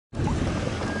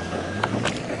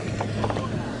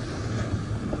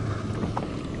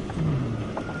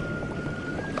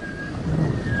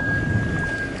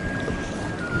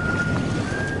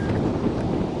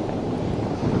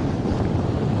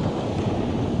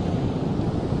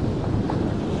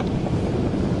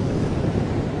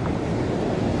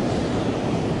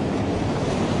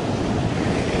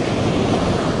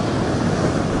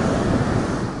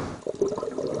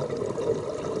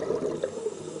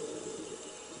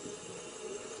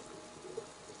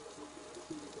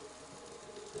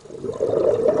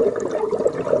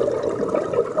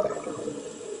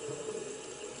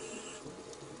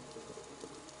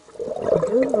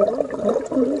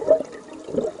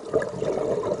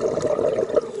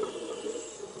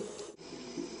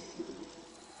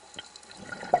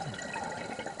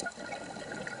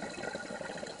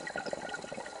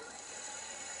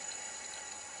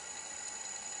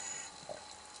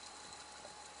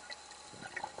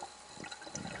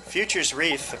Futures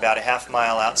Reef, about a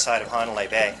half-mile outside of Hanalei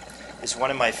Bay, is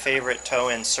one of my favorite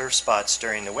tow-in surf spots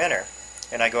during the winter,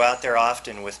 and I go out there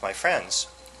often with my friends.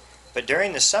 But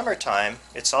during the summertime,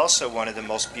 it's also one of the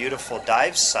most beautiful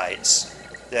dive sites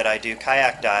that I do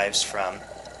kayak dives from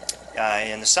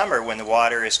in the summer when the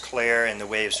water is clear and the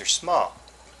waves are small.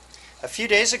 A few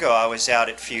days ago I was out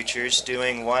at Futures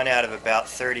doing one out of about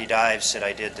 30 dives that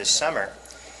I did this summer,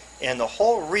 and the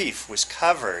whole reef was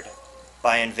covered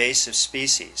by invasive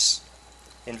species.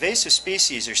 Invasive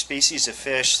species are species of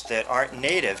fish that aren't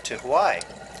native to Hawaii.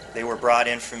 They were brought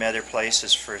in from other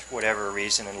places for whatever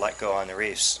reason and let go on the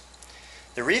reefs.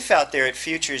 The reef out there at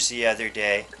Futures the other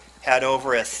day had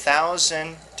over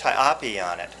 1,000 taiapi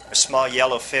on it, a small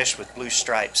yellow fish with blue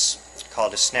stripes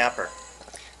called a snapper.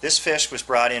 This fish was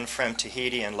brought in from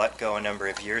Tahiti and let go a number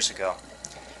of years ago.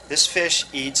 This fish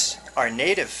eats our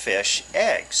native fish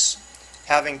eggs.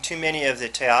 Having too many of the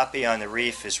taiapi on the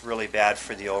reef is really bad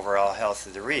for the overall health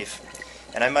of the reef,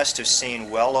 and I must have seen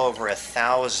well over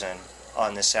 1,000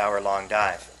 on this hour-long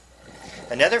dive.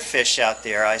 Another fish out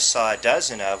there I saw a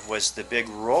dozen of was the big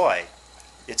roy.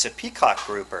 It's a peacock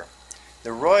grouper.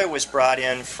 The roy was brought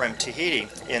in from Tahiti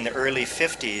in the early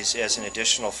 50s as an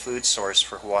additional food source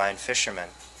for Hawaiian fishermen.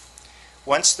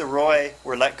 Once the roy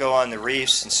were let go on the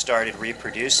reefs and started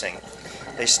reproducing,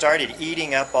 they started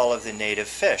eating up all of the native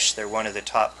fish. They're one of the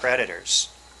top predators.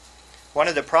 One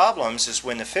of the problems is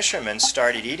when the fishermen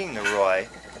started eating the roy,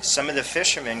 some of the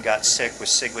fishermen got sick with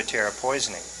ciguatera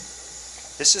poisoning.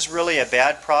 This is really a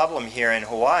bad problem here in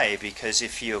Hawaii because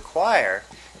if you acquire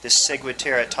this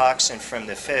ciguatera toxin from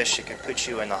the fish, it could put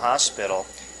you in the hospital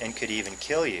and could even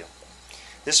kill you.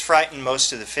 This frightened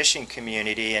most of the fishing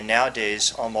community, and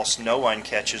nowadays almost no one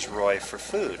catches roy for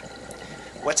food.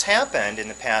 What's happened in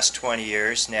the past 20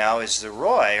 years now is the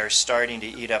roy are starting to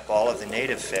eat up all of the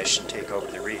native fish and take over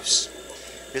the reefs.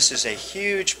 This is a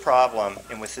huge problem,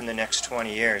 and within the next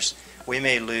 20 years we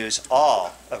may lose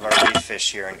all of our reef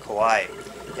fish here in Kauai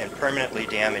and permanently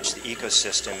damage the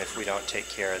ecosystem if we don't take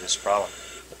care of this problem.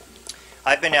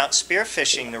 I've been out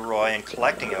spearfishing the roy and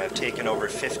collecting them. I've taken over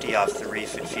 50 off the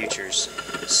reef at Futures,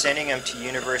 sending them to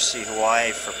University of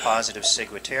Hawaii for positive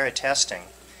ciguatera testing,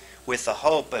 with the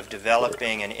hope of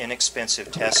developing an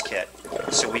inexpensive test kit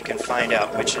so we can find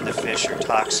out which of the fish are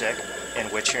toxic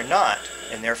and which are not,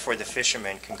 and therefore the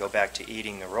fishermen can go back to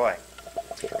eating the roy.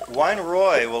 One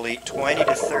roy will eat 20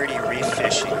 to 30 reef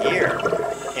fish a year,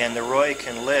 and the roy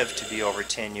can live to be over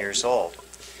 10 years old.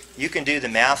 You can do the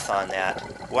math on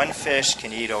that. One fish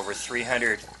can eat over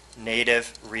 300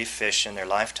 native reef fish in their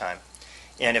lifetime.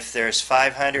 And if there's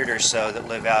 500 or so that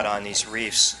live out on these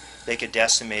reefs, they could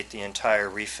decimate the entire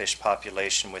reef fish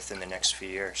population within the next few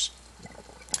years.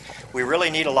 We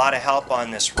really need a lot of help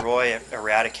on this roy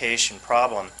eradication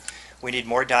problem. We need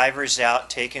more divers out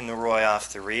taking the roy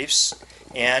off the reefs,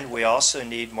 and we also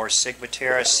need more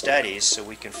ciguatera studies so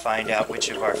we can find out which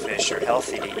of our fish are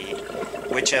healthy to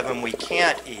eat, which of them we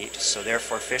can't eat, so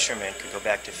therefore fishermen could go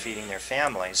back to feeding their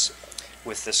families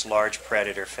with this large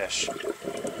predator fish.